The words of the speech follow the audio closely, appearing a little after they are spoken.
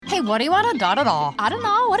what do you want to da-da-da? I don't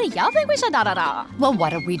know. What do y'all think we should da-da-da? Well,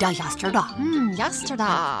 what did we da yesterday? Yesterday.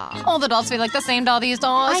 All the days feel like the same day these days.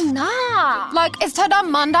 I know. Like, is today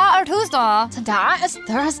Monday or Tuesday? Today is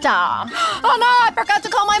Thursday. Oh no, I forgot to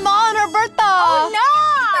call my mom on her birthday. Oh no!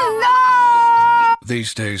 No!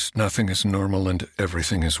 These days, nothing is normal and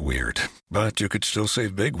everything is weird. But you could still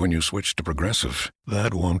save big when you switch to Progressive.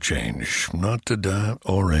 That won't change. Not today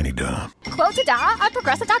or any day. Quote today at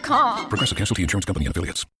Progressive.com. Progressive Casualty Insurance Company and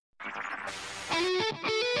Affiliates.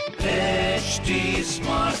 HT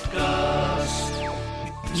Smartcast.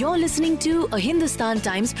 You're listening to a Hindustan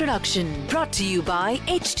Times production brought to you by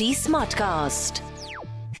HT Smartcast.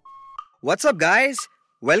 What's up, guys?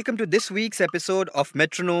 Welcome to this week's episode of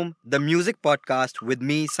Metronome, the music podcast with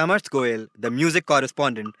me, Samarth Goel, the music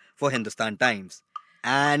correspondent for Hindustan Times.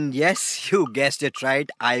 And yes, you guessed it right,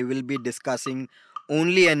 I will be discussing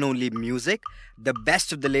only and only music, the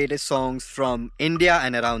best of the latest songs from India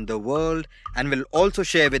and around the world, and will also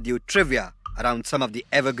share with you trivia around some of the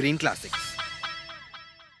evergreen classics.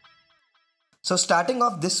 So starting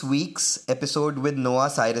off this week's episode with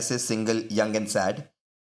Noah Cyrus's single Young and Sad.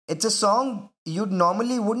 It's a song you'd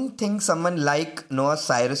normally wouldn't think someone like Noah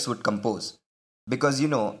Cyrus would compose. Because,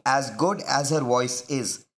 as good as her voice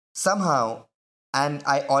is, somehow, and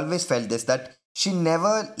I always felt this, that she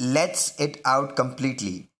never lets it out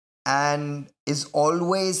completely and is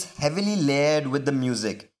always heavily layered with the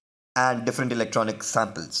music and different electronic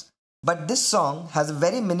samples. But this song has a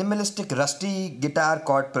very minimalistic rusty guitar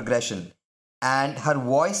chord progression, and her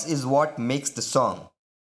voice is what makes the song.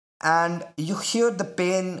 And you hear the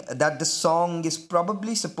pain that the song is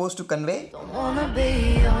probably supposed to convey. Don't wanna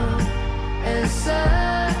be young and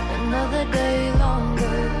sad another day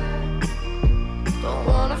longer. Don't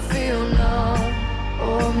wanna feel numb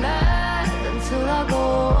or mad until I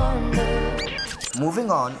go under.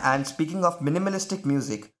 Moving on, and speaking of minimalistic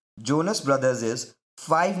music, Jonas Brothers'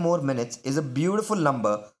 5 More Minutes is a beautiful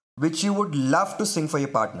number which you would love to sing for your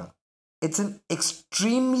partner. It's an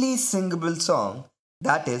extremely singable song.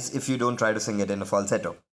 That is, if you don't try to sing it in a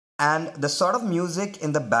falsetto. And the sort of music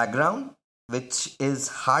in the background, which is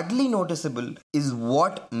hardly noticeable, is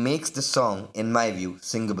what makes the song, in my view,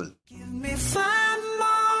 singable. Give me 5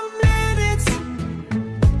 more minutes.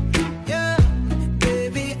 Yeah,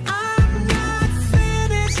 baby, I'm not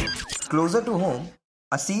finished. Closer to home,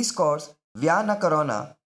 Assis Kaur's Vyah Na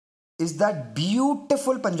Karona is that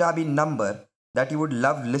beautiful Punjabi number that you would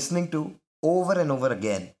love listening to over and over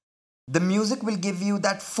again. The music will give you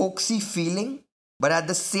that folksy feeling, but at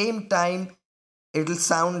the same time, it'll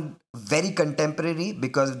sound very contemporary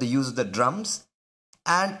because of the use of the drums.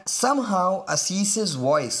 And somehow, Assis's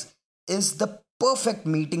voice is the perfect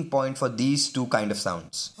meeting point for these two kind of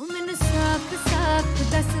sounds.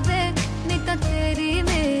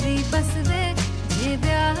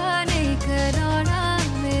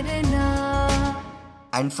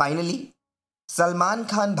 And finally, Salman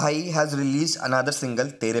Khan Bhai has released another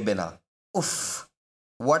single, Tere Bina. Oof,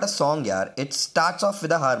 what a song, yaar. It starts off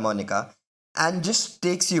with a harmonica and just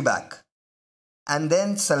takes you back. And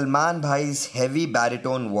then Salman Bhai's heavy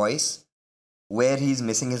baritone voice, where he's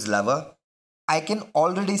missing his lover. I can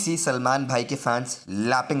already see Salman Bhai ke fans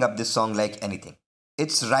lapping up this song like anything.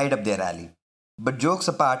 It's right up their alley. But jokes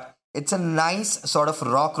apart, it's a nice sort of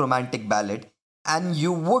rock romantic ballad, and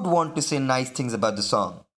you would want to say nice things about the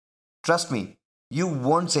song. Trust me, you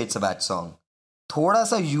won't say it's a bad song. Thoda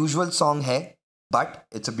sa usual song hai, but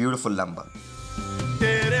it's a beautiful number.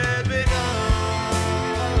 Tere bina,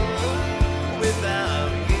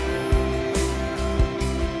 without you.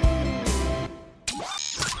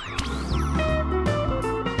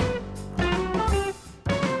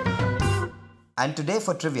 And today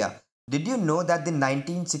for trivia, did you know that the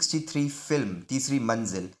 1963 film Teesri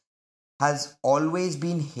Manzil has always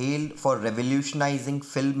been hailed for revolutionizing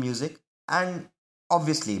film music? And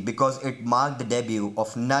obviously because it marked the debut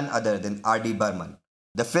of none other than R.D. Burman.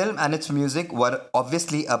 The film and its music were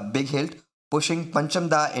obviously a big hit, pushing Pancham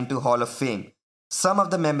Da into Hall of Fame. Some of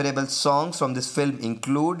the memorable songs from this film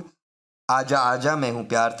include Aaja Aaja Main Hoon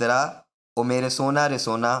Pyar Tera, O Mere Sona Re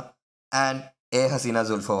Sona, and Eh Hasina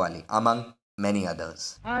Zulfo Wali, among many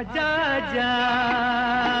others. Aaja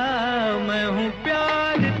Aaja Main Hoon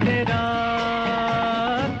Pyar Tera,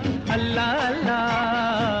 Allah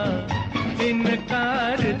Allah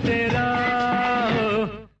Inkar Tera.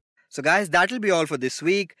 So guys, that'll be all for this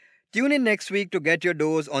week. Tune in next week to get your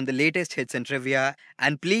dose on the latest hits and trivia.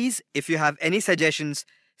 And please, if you have any suggestions,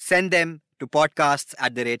 send them to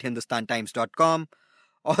podcasts@hindustantimes.com.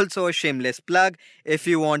 Also, a shameless plug, if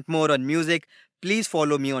you want more on music, please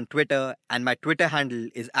follow me on Twitter, and my Twitter handle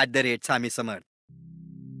is @SamiSamarth.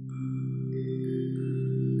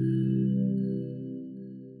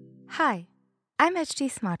 Hi, I'm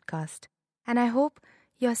HT Smartcast, and I hope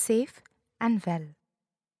you're safe and well.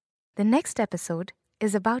 The next episode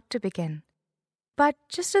is about to begin, but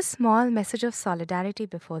just a small message of solidarity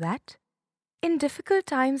before that. In difficult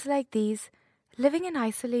times like these, living in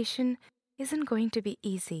isolation isn't going to be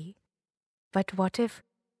easy. But what if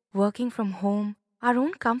working from home, our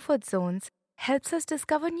own comfort zones, helps us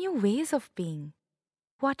discover new ways of being?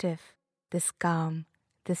 What if this calm,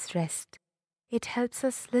 this rest, it helps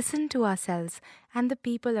us listen to ourselves and the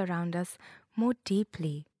people around us more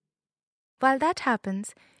deeply? While that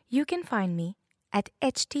happens, you can find me at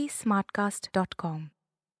htsmartcast.com,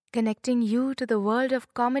 connecting you to the world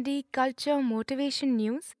of comedy, culture, motivation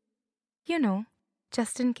news. You know,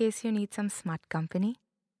 just in case you need some smart company.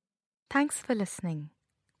 Thanks for listening.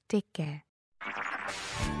 Take care.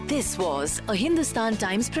 This was a Hindustan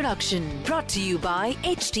Times production brought to you by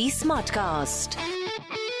HT Smartcast.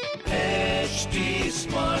 HT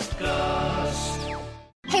Smartcast.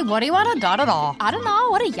 Hey, what do you want to da-da-da? I don't know.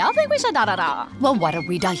 What do y'all think we should da-da-da? Well, what did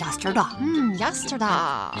we da yesterday?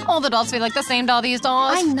 Yesterday. All the days feel like the same day these days.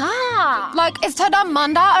 I know. Like, is today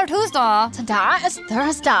Monday or Tuesday? Today is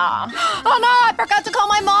Thursday. Oh no, I forgot to call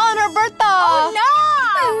my mom on her birthday. Oh no!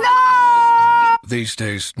 These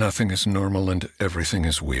days, nothing is normal and everything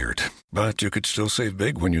is weird. But you could still save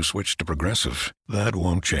big when you switch to Progressive. That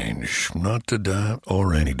won't change. Not today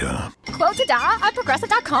or any day. Quote today at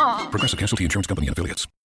Progressive.com. Progressive Casualty Insurance Company and Affiliates.